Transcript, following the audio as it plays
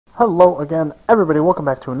Hello again, everybody. Welcome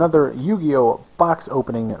back to another Yu-Gi-Oh! Box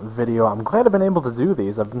opening video. I'm glad I've been able to do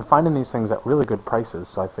these. I've been finding these things at really good prices,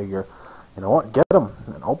 so I figure, you know what, get them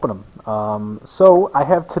and open them. So I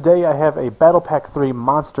have a Battle Pack 3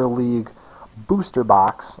 Monster League booster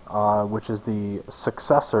box, which is the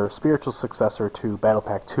spiritual successor to Battle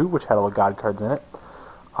Pack 2, which had all the God cards in it.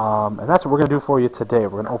 And that's what we're going to do for you today.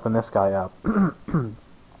 We're going to open this guy up.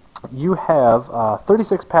 You have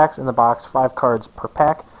 36 packs in the box, 5 cards per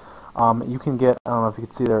pack. You can get, I don't know if you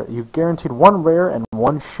can see there, you guaranteed one rare and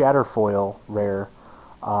one Shatterfoil rare,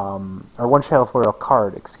 or one Shatterfoil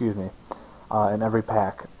card, excuse me, in every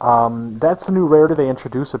pack. That's the new rarity they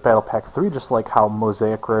introduced with Battle Pack 3, just like how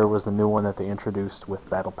Mosaic Rare was the new one that they introduced with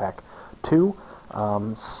Battle Pack 2.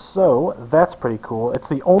 So that's pretty cool. It's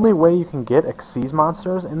the only way you can get Xyz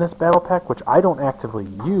monsters in this Battle Pack, which I don't actively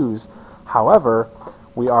use. However,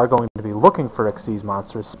 we are going to be looking for Xyz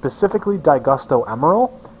monsters, specifically Daigusto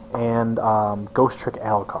Emerald and Ghost Trick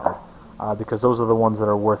Alucard, because those are the ones that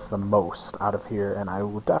are worth the most out of here, and I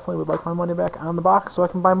definitely would like my money back on the box so I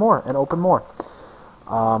can buy more and open more.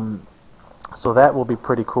 So that will be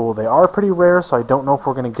pretty cool. They are pretty rare, so I don't know if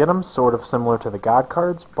we're going to get them, sort of similar to the God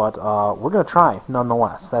cards, but we're going to try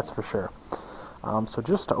nonetheless, that's for sure. So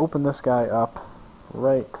just to open this guy up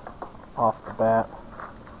right off the bat,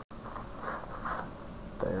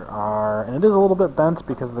 there are, and it is a little bit bent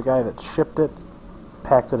because the guy that shipped it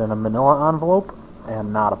packed it in a manila envelope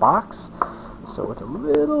and not a box, so it's a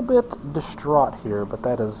little bit distraught here, but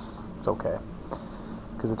it's okay,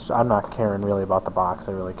 because I'm not caring really about the box.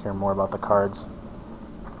 I really care more about the cards.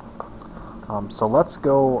 So let's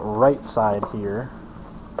go right side here.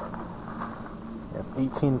 We have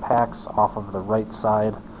 18 packs off of the right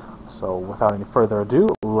side, so without any further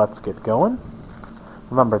ado, let's get going.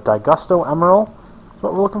 Remember, Daigusto Emerald is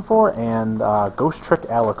what we're looking for, and Ghost Trick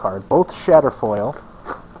Alucard, both Shatterfoil.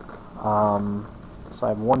 So I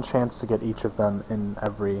have one chance to get each of them in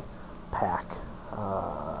every pack.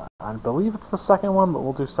 I believe it's the second one, but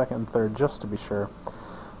we'll do second and third just to be sure.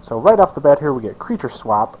 So right off the bat here we get Creature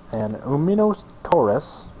Swap and Umino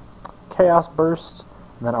Taurus, Chaos Burst,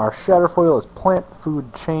 and then our Shatterfoil is Plant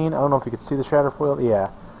Food Chain. I don't know if you can see the Shatterfoil. Yeah,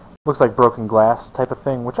 looks like broken glass type of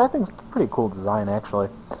thing, which I think is a pretty cool design actually.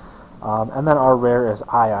 And then our rare is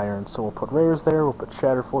Eye Iron, so we'll put rares there, we'll put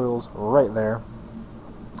Shatterfoils right there.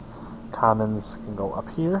 Commons can go up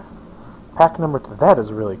here. Pack number 2, that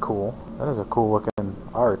is really cool. That is a cool looking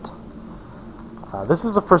art. This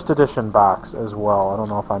is a first edition box as well. I don't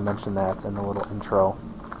know if I mentioned that in the little intro.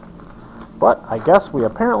 But I guess we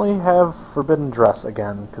apparently have Forbidden Dress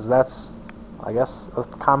again, because that's, I guess, a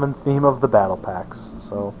common theme of the battle packs.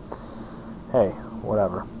 So, hey,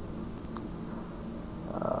 whatever.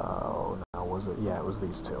 Now was it? Yeah, it was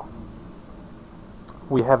these two.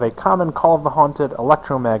 We have a common Call of the Haunted,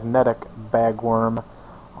 Electromagnetic Bagworm,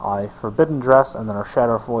 a Forbidden Dress, and then our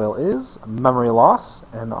Shatterfoil is Memory Loss,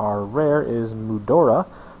 and our rare is Mudora.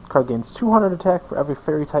 The card gains 200 attack for every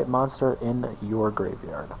fairy-type monster in your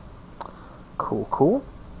graveyard. Cool, cool.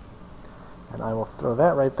 And I will throw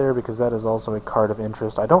that right there because that is also a card of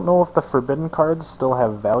interest. I don't know if the Forbidden cards still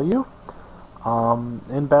have value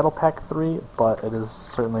in Battle Pack 3, but it is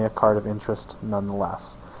certainly a card of interest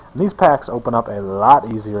nonetheless. And these packs open up a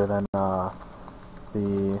lot easier than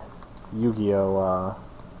the Yu-Gi-Oh!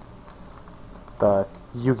 The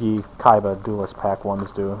Yugi Kaiba Duelist Pack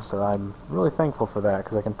ones do, so I'm really thankful for that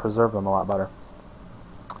because I can preserve them a lot better.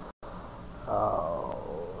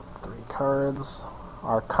 3 cards.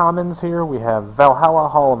 Our commons here, we have Valhalla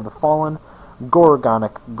Hall of the Fallen,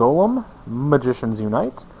 Gorgonic Golem, Magicians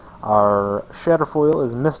Unite. Our Shatterfoil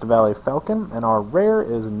is Mist Valley Falcon, and our rare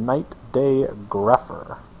is Night Day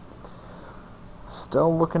Grepher.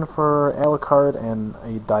 Still looking for Alucard and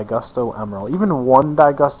a Daigusto Emerald. Even one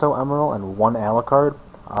Daigusto Emerald and one Alucard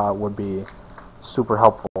would be super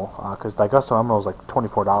helpful, because Daigusto Emerald is like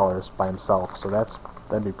 $24 by himself, so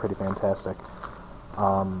that'd be pretty fantastic.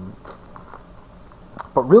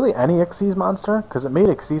 But really any Xyz monster, because it made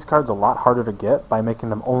Xyz cards a lot harder to get by making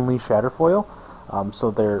them only Shatterfoil,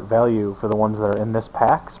 so their value for the ones that are in this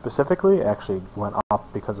pack specifically actually went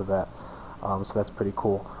up because of that, so that's pretty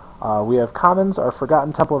cool. We have commons, our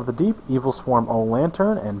Forgotten Temple of the Deep, Evil Swarm O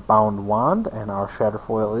Lantern, and Bound Wand, and our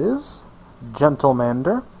Shatterfoil is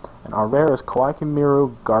Gentlemander, and our rare is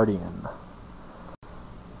Koikimiru Guardian.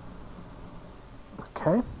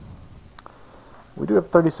 Okay. We do have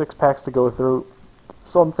 36 packs to go through,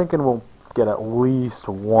 so I'm thinking we'll get at least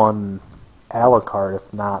one Alucard,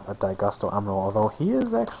 if not a Daigusto Emerald, although he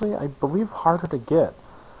is actually, I believe, harder to get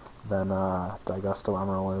than Daigusto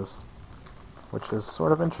Emerald is, which is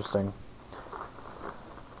sort of interesting.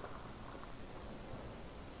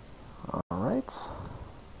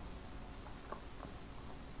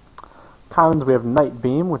 Commons, we have Night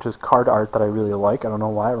Beam, which is card art that I really like. I don't know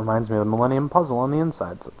why. It reminds me of the Millennium Puzzle on the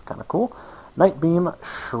inside, so it's kind of cool. Night Beam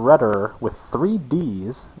Shredder with 3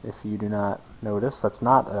 Ds, if you do not notice. That's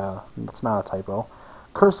not a typo.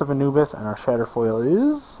 Curse of Anubis, and our Shatter Foil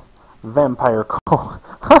is Vampire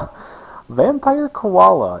Vampire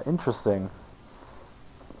Koala. Interesting.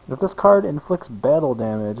 If this card inflicts battle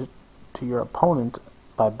damage to your opponent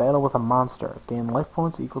by battle with a monster, gain life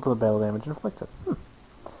points equal to the battle damage inflicted.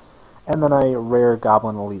 And then a rare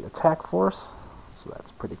Goblin Elite Attack Force, so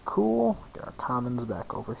that's pretty cool. Get our commons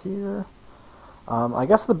back over here. I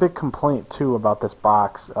guess the big complaint, too, about this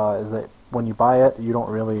box is that when you buy it, you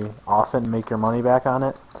don't really often make your money back on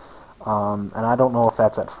it. And I don't know if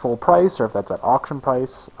that's at full price or if that's at auction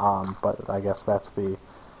price, but I guess that's the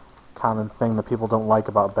common thing that people don't like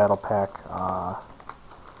about Battle Pack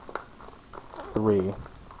 3,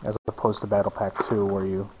 as opposed to Battle Pack 2, where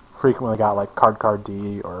you frequently got like Card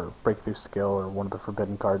D or Breakthrough Skill or one of the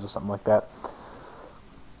forbidden cards or something like that.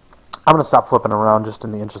 I'm going to stop flipping around just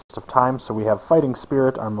in the interest of time. So we have Fighting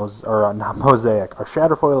Spirit, our not Mosaic. Our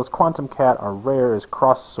Shatterfoil is Quantum Cat. Our rare is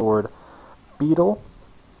Cross Sword Beetle.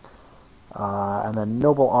 And then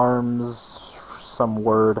Noble Arms, some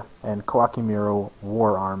word, and Koakimiru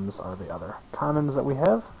War Arms are the other commons that we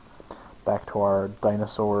have. Back to our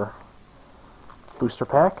dinosaur booster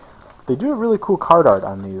pack. They do a really cool card art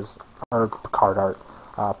on these, or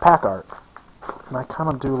pack art. And I kind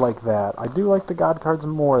of do like that. I do like the God cards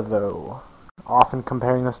more, though. Often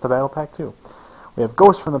comparing this to Battle Pack 2. We have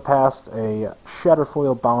Ghost from the Past, a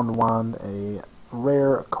Shatterfoil Bound Wand, a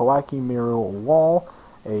rare Koakimiru Wall,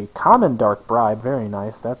 a common Dark Bribe, very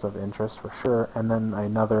nice, that's of interest for sure, and then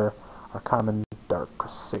another common Dark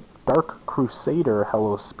Crusader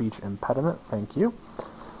Hello Speech Impediment, thank you.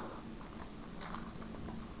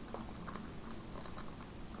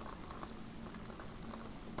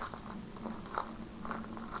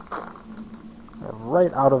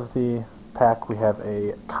 Right out of the pack, we have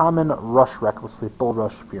a common Rush Recklessly, Bull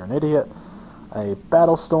Rush if you're an idiot, a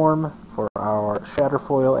Battlestorm for our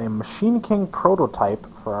Shatterfoil, a Machine King Prototype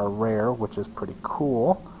for our rare, which is pretty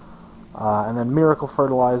cool, and then Miracle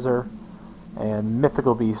Fertilizer, and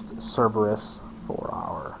Mythical Beast Cerberus for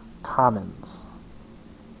our commons.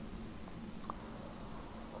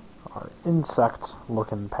 Our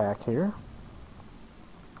insect-looking pack here.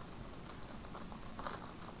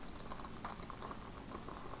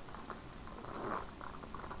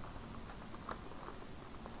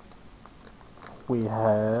 We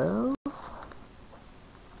have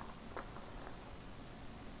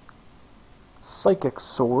Psychic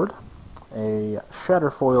Sword, a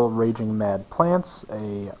Shatterfoil Raging Mad Plants,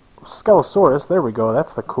 a Skelosaurus, there we go,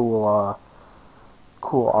 that's the cool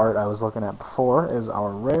cool art I was looking at before, is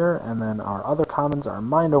our rare, and then our other commons are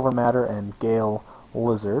Mind Over Matter and Gale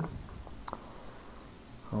Lizard.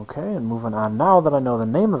 Okay, and moving on, now that I know the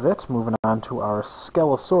name of it, moving on to our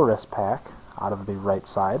Skelosaurus pack out of the right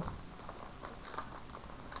side.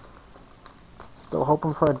 Still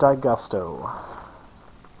hoping for a Digusto.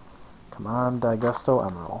 Come on, Digusto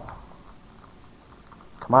Emerald.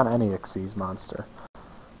 Come on, any Xyz monster,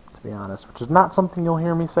 to be honest, which is not something you'll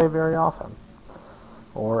hear me say very often,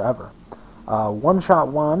 or ever. One-Shot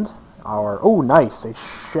Wand, oh nice, a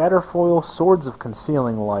Shatterfoil Swords of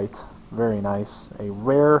Concealing Light, very nice. A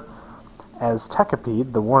rare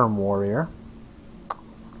Aztecapede, the Worm Warrior.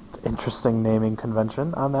 Interesting naming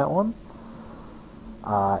convention on that one.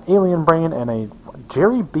 Alien Brain, and a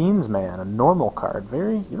Jerry Beansman, a normal card.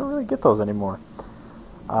 You don't really get those anymore.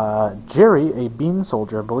 Jerry, a Bean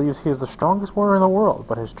Soldier, believes he is the strongest warrior in the world,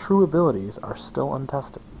 but his true abilities are still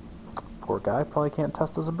untested. Poor guy, probably can't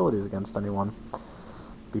test his abilities against anyone,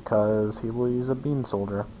 because he's a Bean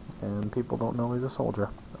Soldier, and people don't know he's a soldier,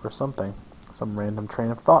 or something. Some random train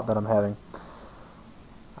of thought that I'm having.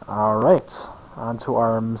 Alright, on to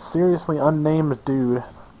our mysteriously unnamed dude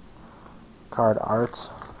card art.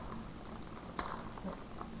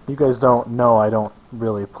 You guys don't know I don't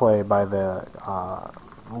really play by the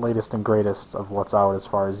latest and greatest of what's out as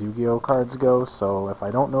far as Yu-Gi-Oh cards go, so if I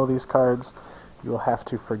don't know these cards, you'll have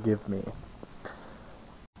to forgive me,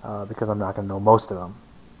 because I'm not going to know most of them.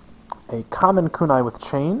 A common Kunai with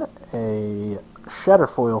Chain, a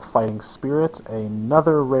Shatterfoil Fighting Spirit,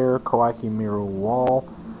 another rare Koakimiru Wall,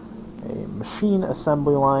 a Machine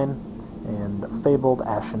Assembly Line, and Fabled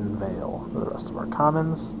Ashen Veil for the rest of our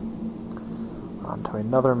commons. On to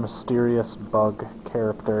another mysterious bug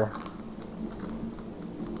character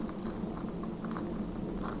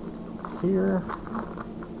here.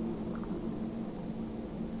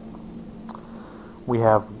 We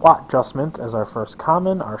have Watt Adjustment as our first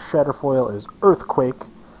common. Our Shatterfoil is Earthquake.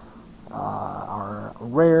 Our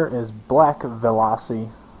rare is Black Velocity.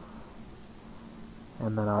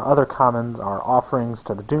 And then our other commons are Offerings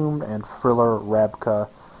to the Doomed and Friller Rabka,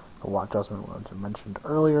 the Watt Adjustment which I mentioned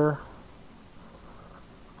earlier.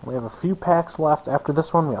 We have a few packs left. After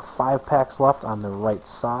this one, we have 5 packs left on the right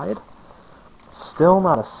side. Still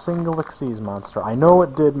not a single Xyz monster. I know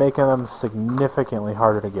it did make them significantly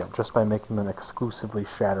harder to get just by making them exclusively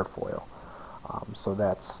Shatterfoil. So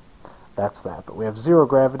that's that. But we have Zero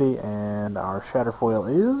Gravity, and our Shatterfoil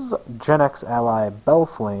is Gen X ally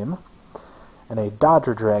Bellflame, and a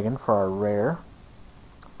Dodger Dragon for our rare.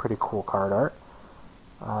 Pretty cool card art.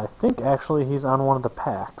 I think actually he's on one of the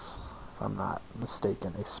packs, if I'm not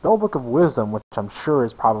mistaken. A Spellbook of Wisdom, which I'm sure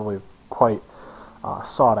is probably quite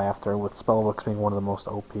sought after, with spellbooks being one of the most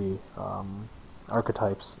OP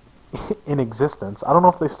archetypes in existence. I don't know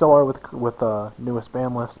if they still are with the newest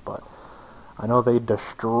ban list, but I know they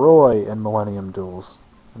destroy in Millennium Duels,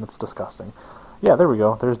 and it's disgusting. Yeah, there we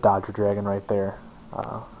go. There's Dodger Dragon right there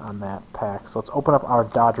on that pack. So let's open up our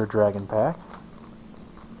Dodger Dragon pack.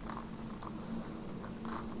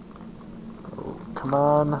 Oh, come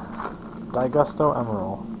on, Daigusto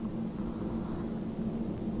Emerald.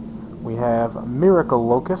 We have Miracle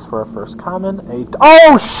Locust for our first common.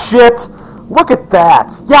 Oh shit! Look at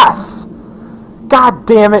that! Yes! God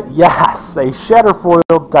damn it, yes! A Shatterfoil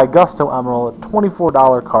Daigusto Emerald, a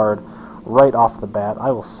 $24 card right off the bat.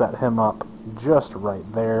 I will set him up just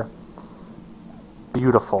right there.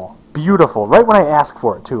 Beautiful. Beautiful. Right when I ask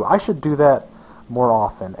for it, too. I should do that more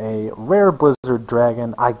often. A rare Blizzard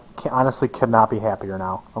Dragon. I honestly could not be happier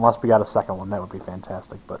now. Unless we got a second one. That would be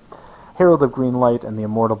fantastic. But Herald of Green Light and the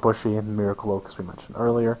Immortal Bushy and Miracle Locust we mentioned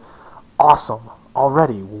earlier. Awesome.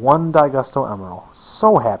 Already, 1 Daigusto Emerald.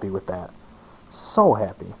 So happy with that. So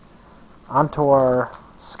happy. Onto our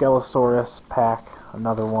Skelosaurus pack.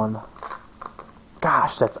 Another one.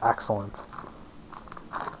 Gosh, that's excellent.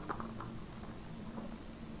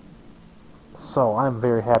 So I'm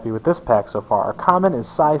very happy with this pack so far. Our common is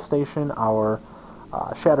Psy Station. Our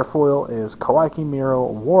Shatterfoil is Kawaii Miro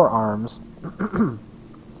War Arms.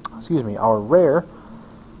 Excuse me. Our rare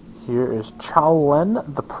here is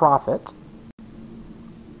Chowlen the Prophet.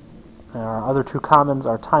 And our other 2 commons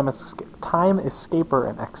are Time Escaper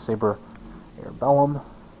and X-Saber Airbellum.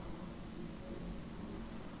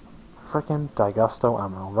 Frickin' Daigusto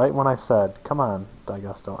Emerald. Right when I said, come on,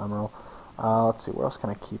 Daigusto Emerald. Let's see, where else can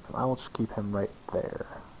I keep him? I will just keep him right there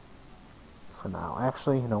for now.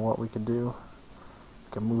 Actually, you know what we can do?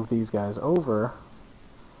 We can move these guys over,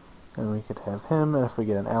 and we could have him, and if we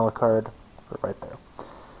get an Alucard, we're right there.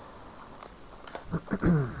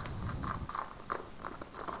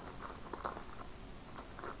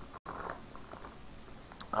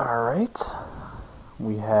 Alright,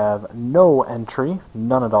 we have no entry,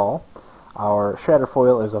 none at all. Our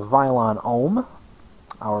Shatterfoil is a Vylon Ohm.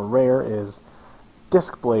 Our rare is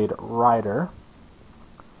Discblade Rider.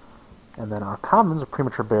 And then our commons are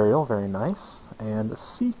Premature Burial, very nice, and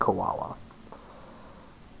Sea Koala.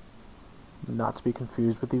 Not to be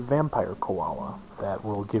confused with the Vampire Koala. That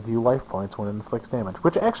will give you life points when it inflicts damage,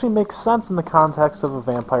 which actually makes sense in the context of a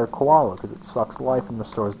Vampire Koala, because it sucks life and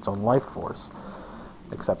restores its own life force.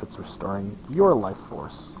 Except it's restoring your life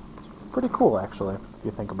force. Pretty cool, actually, if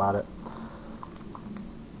you think about it.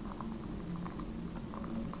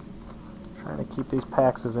 Trying to keep these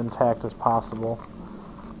packs as intact as possible.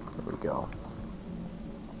 There we go.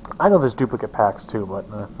 I know there's duplicate packs too, but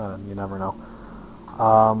you never know.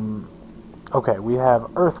 Okay, we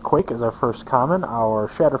have Earthquake as our first common. Our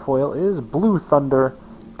Shatterfoil is Blue Thunder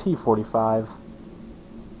T45.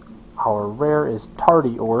 Our rare is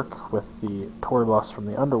Tardy Orc with the Torbus from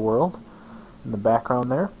the Underworld in the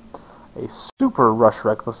background there. A Super Rush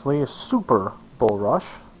Recklessly, a Super Bull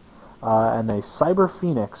Rush, and a Cyber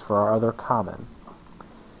Phoenix for our other common.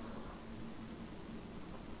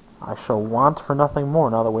 I shall want for nothing more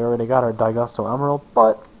now that we already got our Daigusto Emerald,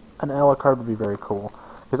 but an Alucard would be very cool.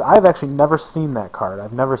 Because I've actually never seen that card.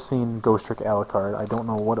 I've never seen Ghost Trick Alucard. I don't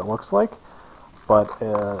know what it looks like. But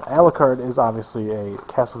Alucard is obviously a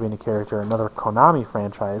Castlevania character, another Konami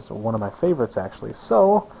franchise, one of my favorites actually.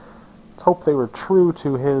 So, let's hope they were true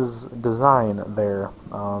to his design there.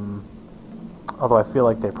 Although I feel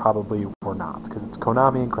like they probably were not, because it's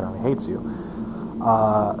Konami and Konami hates you.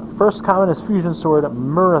 First common is Fusion Sword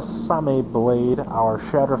Murasame Blade. Our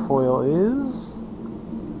Shatterfoil is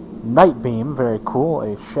Night Beam, very cool,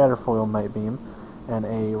 a Shatterfoil Night Beam. And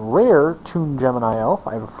a rare Toon Gemini Elf.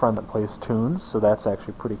 I have a friend that plays Toons, so that's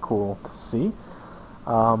actually pretty cool to see.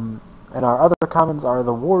 And our other commons are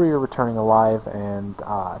the Warrior Returning Alive and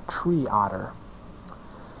Tree Otter.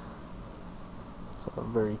 So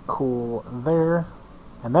very cool there.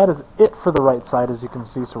 And that is it for the right side, as you can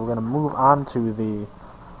see. So we're going to move on to the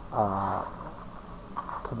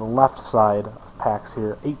left side of packs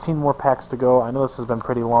here. 18 more packs to go. I know this has been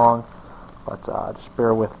pretty long, but just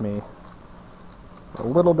bear with me a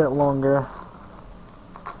little bit longer.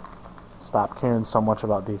 Stop caring so much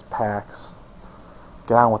about these packs.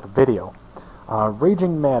 Get on with the video.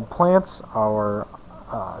 Raging Mad Plants, our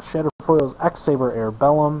Shatterfoils X-Saber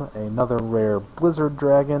Airbellum, another rare Blizzard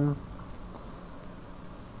Dragon,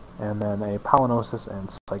 and then a Polynosis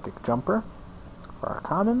and Psychic Jumper for our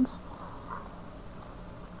commons.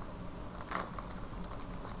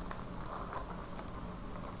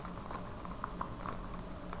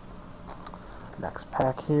 Next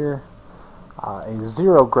pack here, a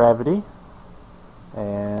Zero Gravity,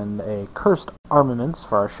 and a Cursed Armaments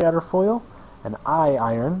for our Shatterfoil, an Eye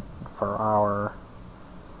Iron for our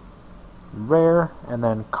rare, and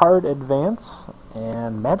then Card Advance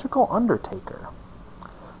and Magical Undertaker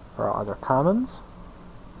for our other commons.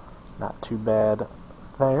 Not too bad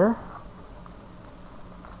there.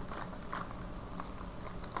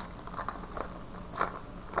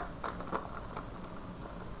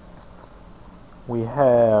 We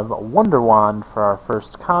have Wonder Wand for our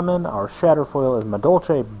first common. Our Shatterfoil is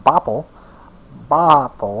Madolche Bopple.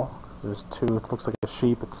 Bopple. There's two. It looks like a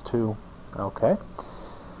sheep. It's two. Okay.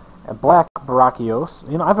 And Black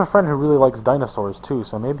Brachios. You know, I have a friend who really likes dinosaurs too,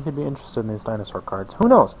 so maybe he'd be interested in these dinosaur cards. Who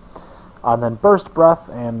knows? And then Burst Breath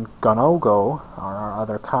and Gunogo are our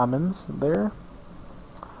other commons there.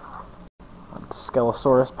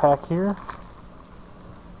 Skelosaurus pack here.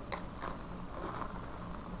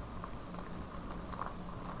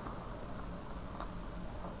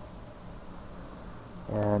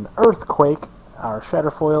 And Earthquake, our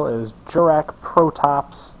Shatterfoil is Jurak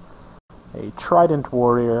Protops. A Trident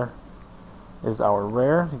Warrior is our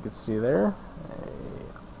rare, you can see there.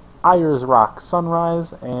 A Ayers Rock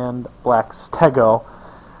Sunrise, and Black Stego,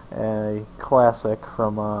 a classic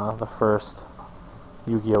from the first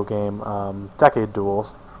Yu-Gi-Oh game, Decade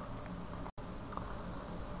Duels.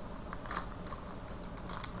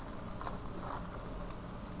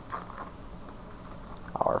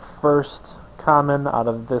 Our first common out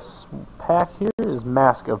of this pack here is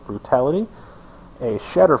Mask of Brutality, a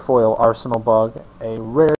Shatterfoil Arsenal Bug, a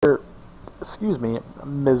rare,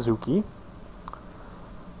 Mizuki,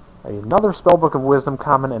 another Spellbook of Wisdom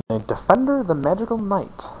common, and a Defender the Magical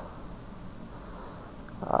Knight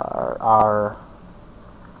are our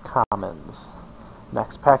commons.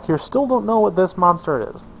 Next pack here, still don't know what this monster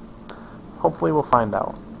is. Hopefully we'll find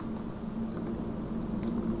out.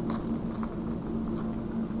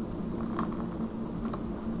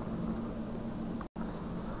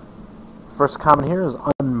 First common here is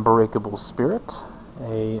Unbreakable Spirit,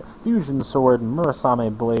 a Fusion Sword Murasame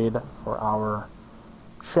Blade for our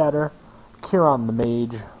Shatter, Kiron the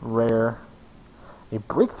Mage, rare, a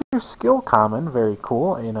Breakthrough Skill common, very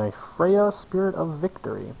cool, and a Freya Spirit of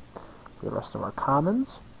Victory. The rest of our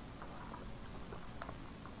commons.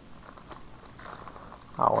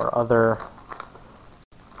 Our other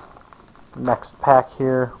next pack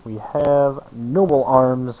here, we have Noble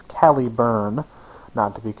Arms Caliburn,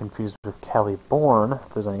 not to be confused with Caliborn,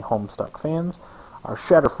 if there's any Homestuck fans. Our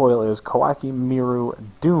Shatterfoil is Kawaki Miru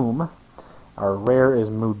Doom. Our rare is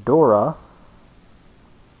Mudora,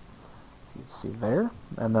 as you can see there.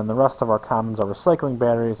 And then the rest of our commons are Recycling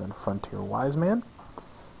Batteries and Frontier Wiseman.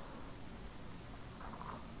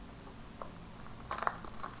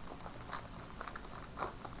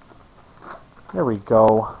 There we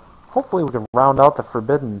go. Hopefully we can round out the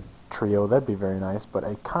Forbidden trio, that'd be very nice. But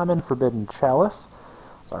a common Forbidden Chalice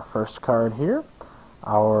is our first card here.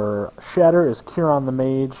 Our Shatter is Kiron the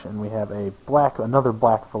Mage, and we have a another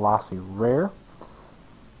Black Velocity rare.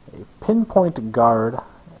 A Pinpoint Guard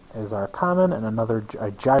is our common, and another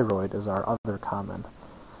Gyroid is our other common.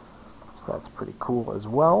 So that's pretty cool as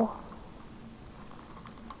well.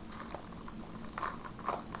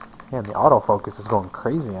 Man, the autofocus is going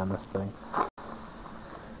crazy on this thing.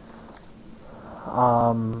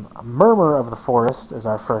 Murmur of the Forest is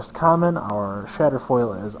our first common. Our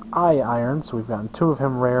Shatterfoil is Eye Iron, so we've gotten two of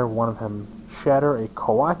him rare, one of him Shatter. A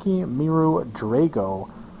Kawaki Miru Drago,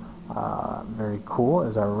 very cool,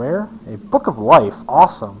 is our rare. A Book of Life,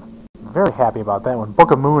 awesome. Very happy about that one.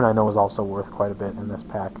 Book of Moon I know is also worth quite a bit in this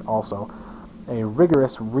pack also. A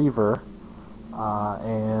Rigorous Reaver,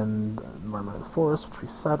 and Murmur of the Forest, which we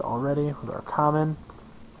said already, was our common.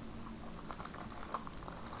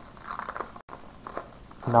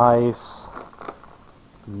 Nice.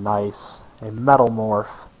 Nice. A Metal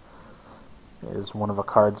Morph. is one of the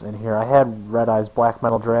cards in here. I had Red Eyes Black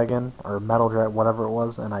Metal Dragon, or Metal Dragon, whatever it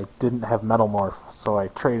was, and I didn't have Metal Morph, so I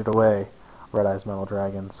traded away Red Eyes Metal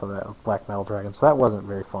Dragon, so that Black Metal Dragon, so that wasn't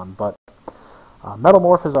very fun. But Metal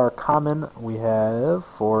Morph is our common we have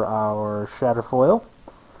for our Shatterfoil.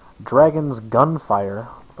 Dragon's Gunfire,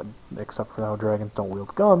 but except for how dragons don't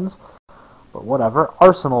wield guns, but whatever.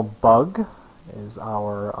 Arsenal Bug is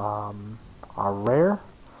our rare.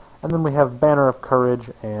 And then we have Banner of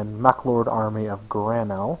Courage and Mechlord Army of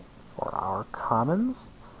Granel for our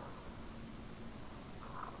commons.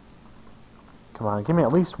 Come on, give me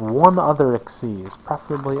at least one other Xyz,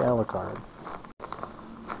 preferably Alucard.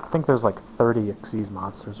 I think there's like 30 Xyz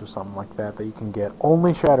monsters or something like that you can get.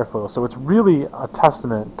 Only Shatterfoil, so it's really a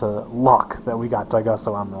testament to luck that we got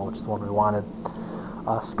Daigusto Emerald, which is the one we wanted.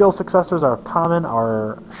 Skill successors are common.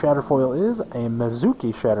 Our Shatterfoil is a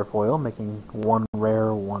Mizuki Shatterfoil, making one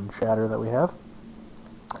rare, one shatter that we have.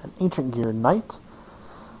 An Ancient Gear Knight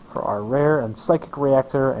for our rare, and Psychic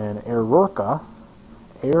Reactor and Airorca.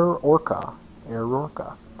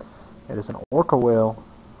 It is an orca whale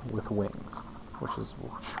with wings, which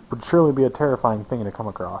would surely be a terrifying thing to come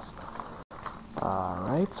across.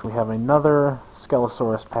 Alright, so we have another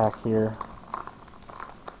Skelosaurus pack here.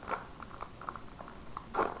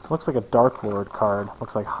 Looks like a Dark Lord card.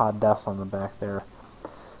 Looks like Hades on the back there.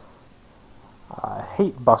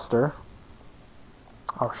 Hate Buster.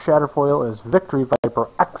 Our Shatterfoil is Victory Viper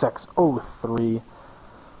XX03.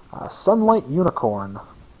 Sunlight Unicorn.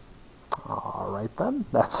 Alright then,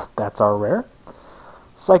 that's our rare.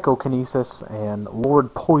 Psychokinesis and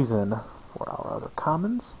Lord Poison for our other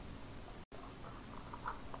commons.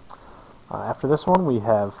 After this one, we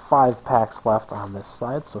have 5 packs left on this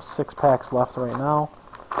side, so 6 packs left right now.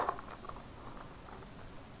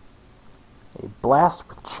 A Blast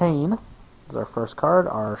with Chain is our first card.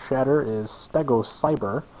 Our Shatter is Stego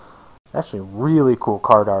Cyber. Actually, really cool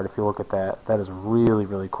card art if you look at that. That is really,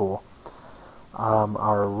 really cool.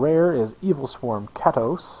 Our Rare is Evil Swarm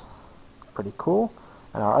Ketos. Pretty cool.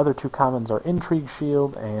 And our other 2 commons are Intrigue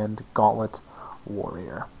Shield and Gauntlet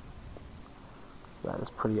Warrior. So that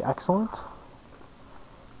is pretty excellent.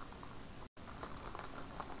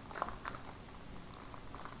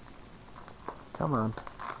 Come on.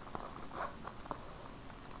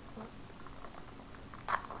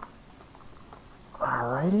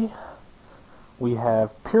 Alrighty. We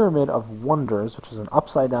have Pyramid of Wonders, which is an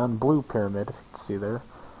upside-down blue pyramid, if you can see there.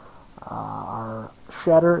 Our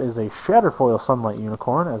Shatter is a Shatterfoil Sunlight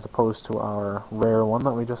Unicorn, as opposed to our rare one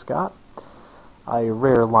that we just got. A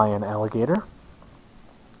rare Lion Alligator.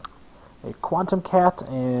 A Quantum Cat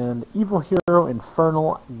and Evil Hero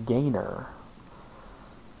Infernal Gainer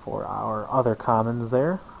for our other commons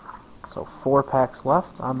there. So 4 packs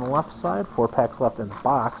left on the left side, 4 packs left in the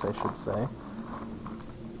box, I should say.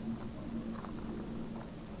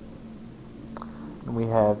 And we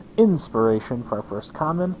have Inspiration for our first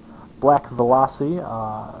common, Black Velocity,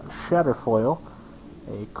 Shatterfoil,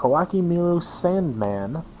 a Kawaki Miru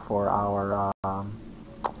Sandman for our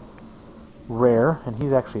rare, and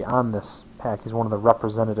he's actually on this pack. He's one of the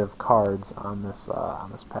representative cards on this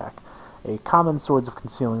pack. A Common Swords of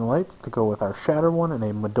Concealing Light to go with our Shatter one, and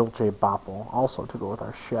a Madolche Bopple also to go with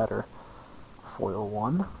our Shatter foil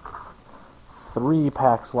one. 3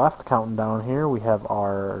 packs left, counting down here. We have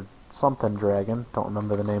our something dragon, don't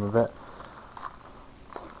remember the name of it.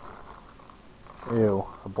 Ew,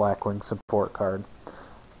 a Blackwing support card.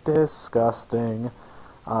 Disgusting.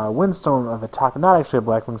 Windstorm of Itaqua, not actually a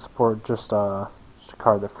Blackwing support, just a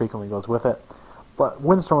card that frequently goes with it. But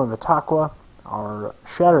Windstorm of Itaqua, our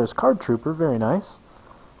Shatter is Card Trooper, very nice.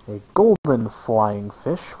 A Golden Flying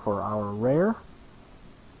Fish for our rare.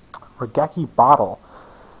 Regeki Bottle.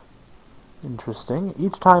 Interesting.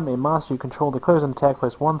 Each time a monster you control declares an attack,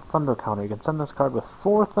 place 1 Thunder counter. You can send this card with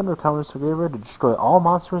 4 Thunder counters to graveyard to destroy all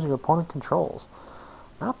monsters your opponent controls.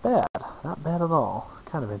 Not bad. Not bad at all.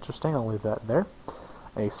 Kind of interesting. I'll leave that there.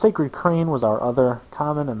 A Sacred Crane was our other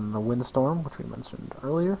common, and the Windstorm, which we mentioned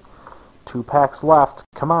earlier. 2 packs left.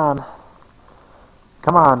 Come on.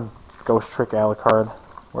 Come on, Ghost Trick Alucard.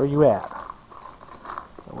 Where are you at?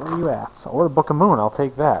 Where are you at? Or Book of Moon, I'll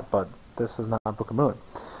take that, but this is not Book of Moon.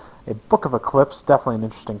 A Book of Eclipse, definitely an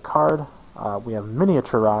interesting card. We have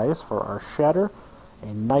Miniaturize for our Shatter. A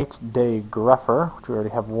Night Day Greffer, which we already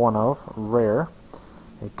have 1 of, rare.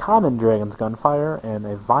 A Common Dragon's Gunfire, and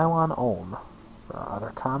a Vylon Ohm for our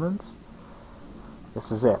other commons.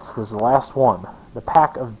 This is it. This is the last one. The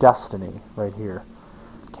Pack of Destiny, right here.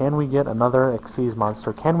 Can we get another Xyz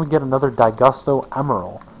monster? Can we get another Daigusto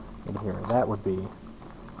Emerald in here? That would be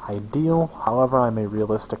ideal. However, I'm a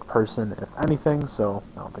realistic person, if anything, so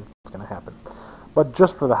I don't think it's going to happen. but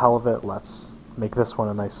just for the hell of it, let's make this one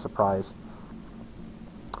a nice surprise.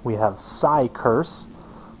 We have Psy Curse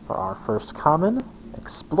for our first common,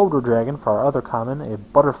 Exploder Dragon for our other common, a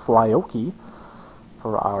Butterflyoki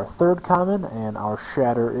for our third common, and our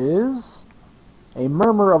shatter is a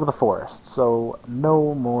Murmur of the Forest, so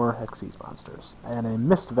no more Xyz monsters. And a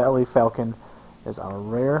Mist Valley Falcon is our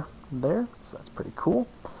rare there, so that's pretty cool.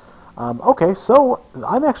 Okay, so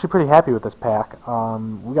I'm actually pretty happy with this pack.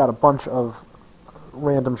 We got a bunch of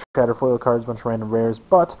random shatter foil cards, a bunch of random rares,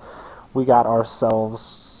 but we got ourselves,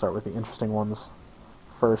 start with the interesting ones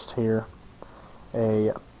first here,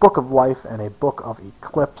 a Book of Life and a Book of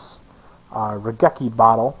Eclipse, Regeki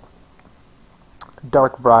Bottle,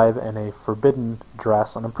 Dark Bribe, and a Forbidden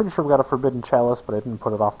Dress, and I'm pretty sure we got a Forbidden Chalice, but I didn't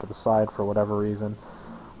put it off to the side for whatever reason.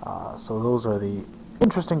 So those are the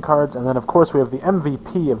interesting cards, and then of course we have the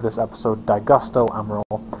MVP of this episode, Daigusto Emerald.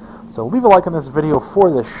 So leave a like on this video for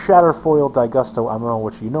the Shatterfoil Daigusto Emerald,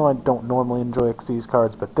 which you know I don't normally enjoy Xyz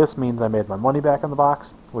cards, but this means I made my money back in the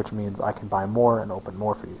box, which means I can buy more and open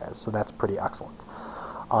more for you guys, so that's pretty excellent.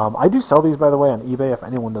 I do sell these, by the way, on eBay if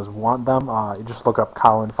anyone does want them. You just look up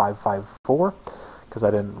Colin554, because I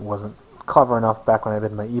wasn't clever enough back when I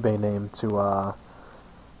did my eBay name to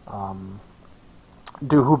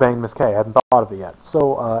do Who Banged Miss K. I hadn't thought of it yet.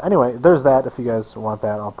 So anyway, there's that. If you guys want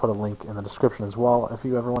that, I'll put a link in the description as well if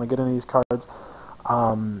you ever want to get any of these cards.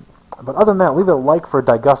 But other than that, leave a like for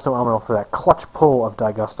Daigusto Emerald, for that clutch pull of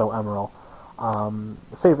Daigusto Emerald.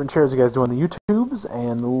 Favorite and shares you guys do on the YouTubes,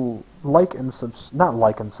 and not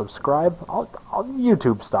like and subscribe, all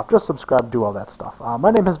YouTube stuff, just subscribe, do all that stuff. My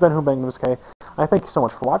name has been Who Banged Miss K. I thank you so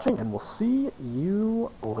much for watching, and we'll see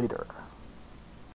you later.